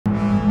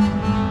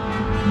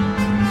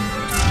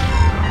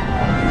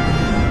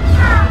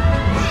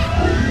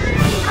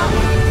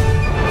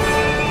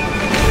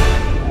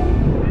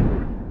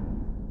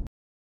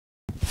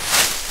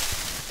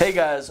Hey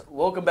guys,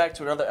 welcome back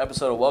to another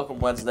episode of Welcome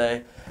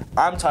Wednesday.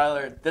 I'm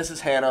Tyler, this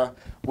is Hannah.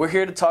 We're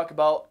here to talk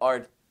about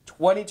our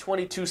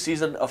 2022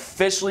 season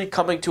officially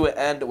coming to an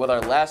end with our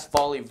last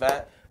fall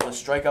event, the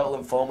Strikeout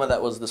Lymphoma that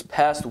was this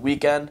past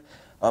weekend.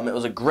 It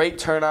was a great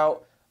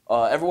turnout.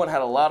 Everyone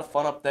had a lot of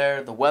fun up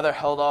there. The weather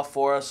held off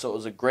for us, so it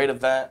was a great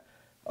event.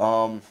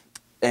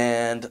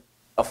 And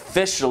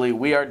officially,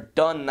 we are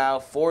done now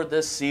for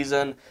this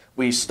season.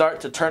 We start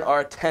to turn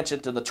our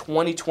attention to the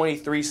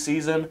 2023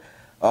 season,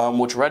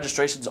 which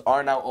registrations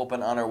are now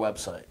open on our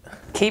website.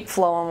 Keep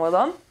flowing with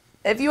them.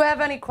 If you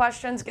have any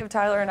questions, give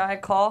Tyler and I a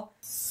call.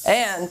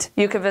 And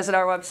you can visit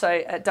our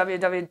website at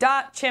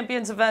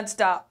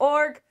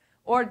www.championsevents.org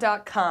or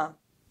 .com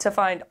to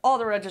find all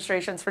the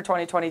registrations for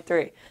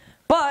 2023.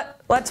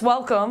 But let's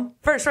welcome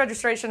first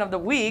registration of the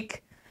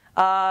week.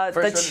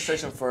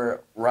 Registration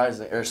for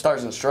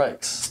Stars and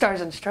Strikes.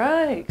 Stars and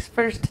Strikes,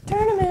 first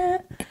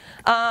tournament.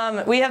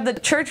 We have the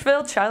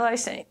Churchville Chili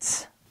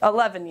Saints,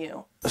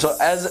 11U. So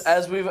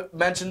as we've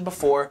mentioned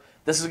before,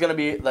 this is going to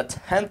be the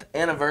 10th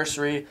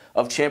anniversary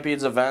of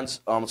Champions Events.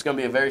 It's going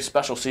to be a very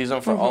special season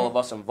for all of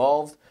us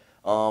involved,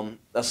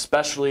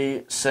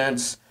 especially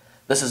since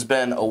this has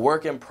been a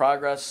work in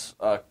progress,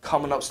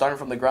 coming up, starting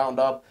from the ground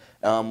up.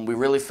 We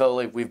really feel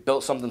like we've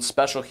built something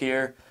special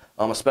here,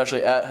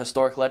 especially at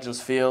Historic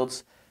Legends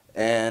Fields.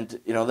 And,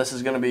 this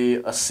is going to be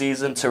a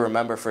season to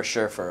remember for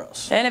sure for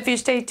us. And if you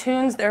stay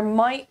tuned, there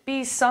might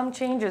be some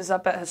changes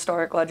up at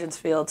Historic Legends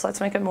Fields. Let's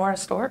make it more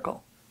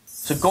historical.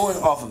 So going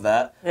off of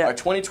that, our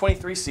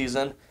 2023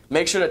 season,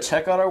 make sure to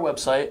check out our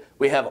website.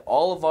 We have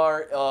all of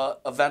our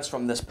events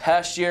from this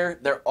past year.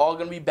 They're all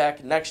going to be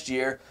back next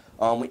year.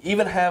 We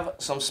even have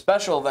some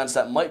special events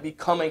that might be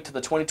coming to the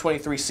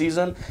 2023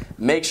 season.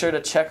 Make sure to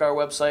check our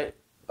website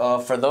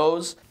for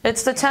those.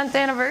 It's the 10th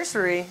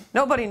anniversary.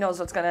 Nobody knows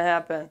what's going to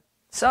happen.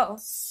 So,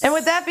 and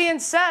with that being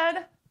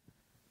said,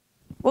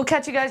 we'll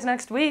catch you guys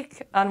next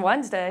week on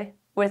Wednesday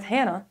with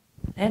Hannah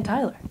and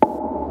Tyler.